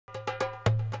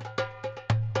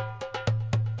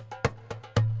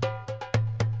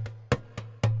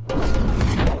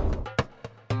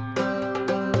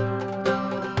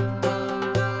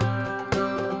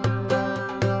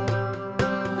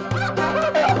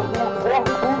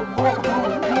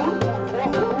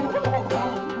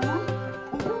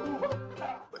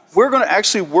we're going to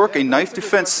actually work a knife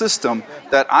defense system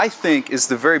that I think is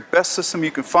the very best system you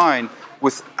can find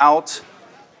without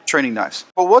training knives.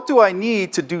 But what do I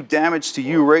need to do damage to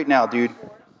you right now, dude?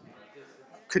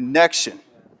 Connection.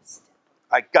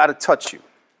 I got to touch you.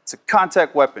 It's a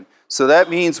contact weapon. So that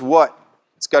means what?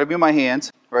 It's got to be in my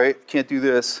hands, right? Can't do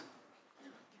this,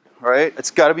 right?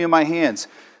 It's got to be in my hands.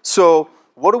 So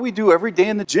what do we do every day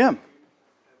in the gym?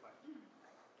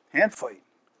 Hand fight.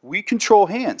 We control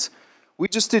hands. We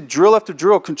just did drill after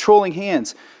drill, controlling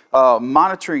hands,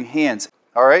 monitoring hands,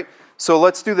 all right? So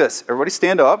let's do this. Everybody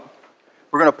stand up.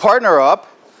 We're going to partner up,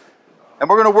 and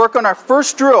we're going to work on our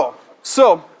first drill.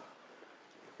 So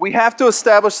we have to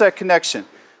establish that connection.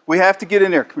 We have to get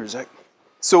in there. Come here, Zach.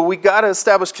 So we got to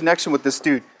establish connection with this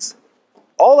dude.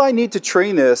 All I need to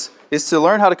train this is to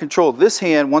learn how to control this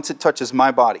hand once it touches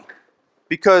my body.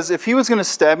 Because if he was going to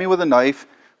stab me with a knife,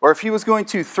 or if he was going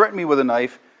to threaten me with a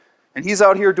knife, and he's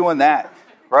out here doing that,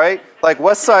 right? Like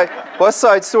West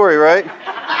Side Story, right?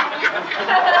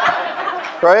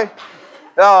 Right?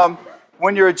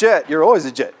 When you're a jet, you're always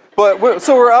a jet. But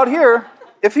so we're out here.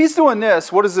 If he's doing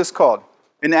this, what is this called?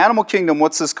 In the animal kingdom,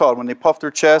 what's this called? When they puff their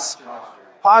chest?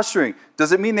 Posturing.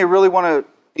 Does it mean they really want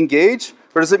to engage?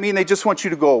 Or does it mean they just want you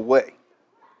to go away?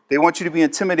 They want you to be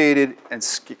intimidated and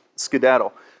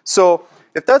skedaddle. So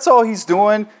if that's all he's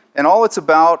doing, and all it's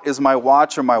about is my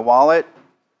watch or my wallet,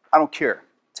 I don't care.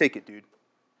 Take it, dude.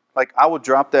 Like, I will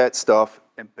drop that stuff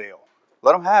and bail.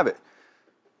 Let him have it.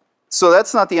 So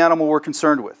that's not the animal we're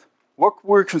concerned with. What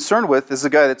we're concerned with is the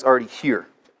guy that's already here.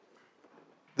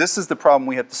 This is the problem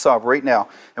we have to solve right now.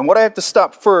 And what I have to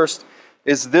stop first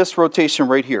is this rotation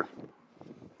right here.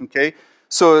 Okay?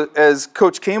 So as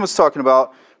Coach Kane was talking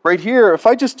about, right here, if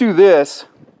I just do this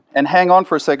and hang on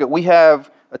for a second, we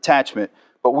have attachment,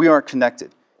 but we aren't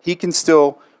connected. He can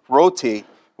still rotate,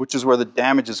 which is where the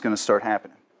damage is going to start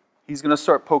happening. He's going to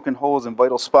start poking holes in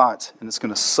vital spots, and it's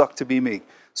going to suck to be me.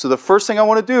 So the first thing I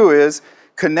want to do is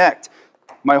connect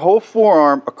my whole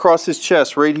forearm across his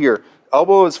chest right here.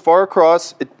 Elbow is far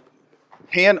across,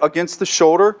 hand against the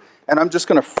shoulder, and I'm just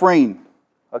going to frame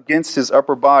against his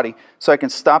upper body so I can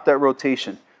stop that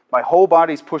rotation. My whole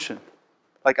body's pushing.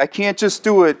 Like, I can't just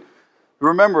do it.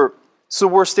 Remember, it's the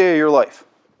worst day of your life.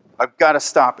 I've got to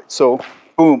stop it. So,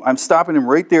 boom, I'm stopping him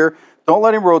right there. Don't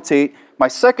let him rotate. My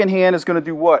second hand is going to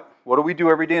do what? What do we do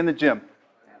every day in the gym?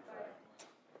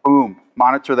 Boom,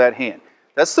 monitor that hand.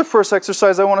 That's the first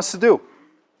exercise I want us to do.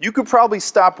 You could probably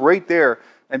stop right there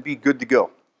and be good to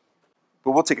go.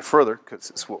 But we'll take it further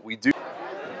because it's what we do.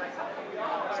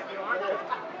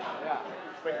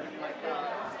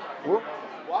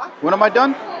 When am I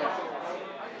done?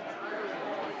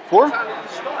 4?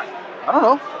 I don't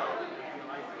know.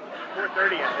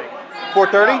 4:30, I think.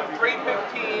 4:30?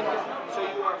 3:15, so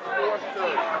you are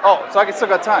 4:30. Oh, so I still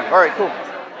got time. All right, cool.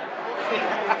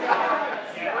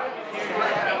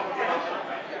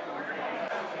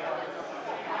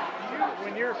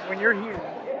 When you're here,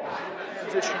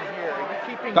 position here, are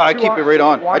you keeping? No, I keep it right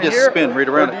on. I just spin right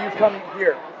around it. Or do it. you come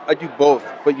here? I do both,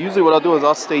 but usually what I'll do is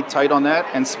I'll stay tight on that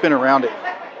and spin around it.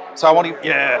 So I won't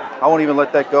even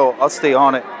let that go. I'll stay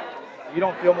on it. You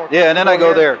don't feel more. Yeah, and then I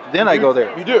go there. Then I go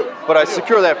there. You do. But I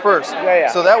secure that first. Yeah.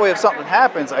 So that way, if something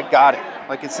happens, I got it.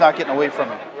 Like, it's not getting away from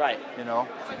me. Right. You know.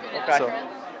 Okay. So,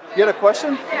 you had a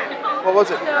question? What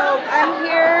was it? So I'm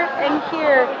here and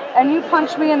here, and you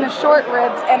punch me in the short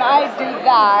ribs, and I do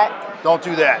that. Don't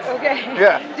do that. Okay.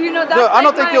 Yeah. Do you know that's No, I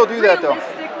don't like think you'll do that, though.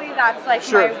 Realistically, that's like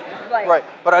Sure. my, like. Right.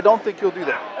 But I don't think you'll do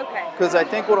that. Okay. Because I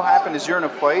think what will happen is you're in a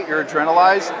fight, you're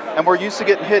adrenalized, and we're used to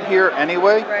getting hit here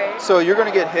anyway. Right. So you're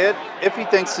going to get hit if he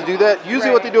thinks to do that.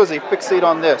 Usually what they do is they fixate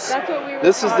on this. That's what we were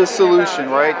This is the talking solution,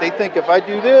 about, right? yeah. They think if I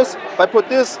do this, if I put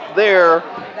this there,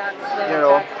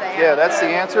 that's the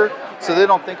answer. So they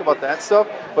don't think about that stuff.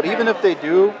 But even if they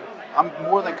do, I'm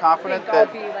more than confident I'll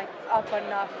that. be like up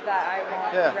enough that I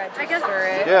won't Yeah. register I guess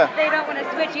it. Yeah. they don't want to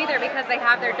switch either because they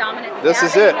have their dominant This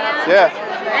is stabbing it. hand.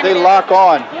 Yeah. And They it lock is-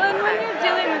 on. Well, and when you're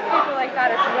dealing with people like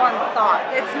that, it's one thought.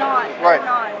 It's not. Right. They're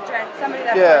not. Somebody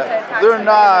that's Yeah, going to attack they're somebody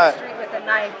not- in the street with a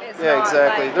knife is Yeah, not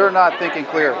exactly. like, They're not thinking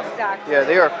clear. Exactly. Yeah,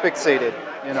 they are fixated,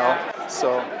 you know.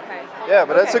 So, Okay. yeah,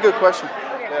 but that's a good question.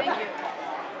 Okay, Yeah. thank you.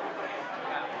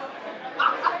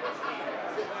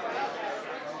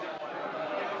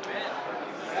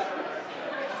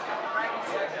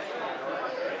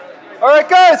 All right,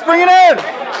 guys, bring it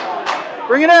in.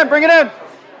 Bring it in, bring it in.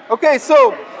 Okay,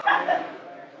 so,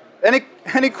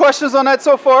 any questions on that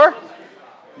so far?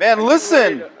 Man,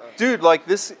 listen. Dude, like,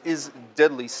 this is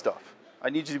deadly stuff. I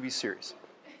need you to be serious.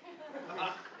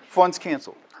 Fun's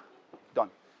canceled. Done.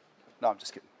 No, I'm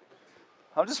just kidding.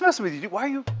 I'm just messing with you, dude. Why are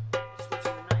you?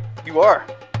 You are.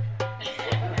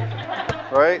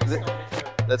 right?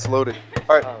 That's loaded.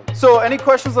 All right. So any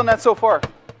questions on that so far?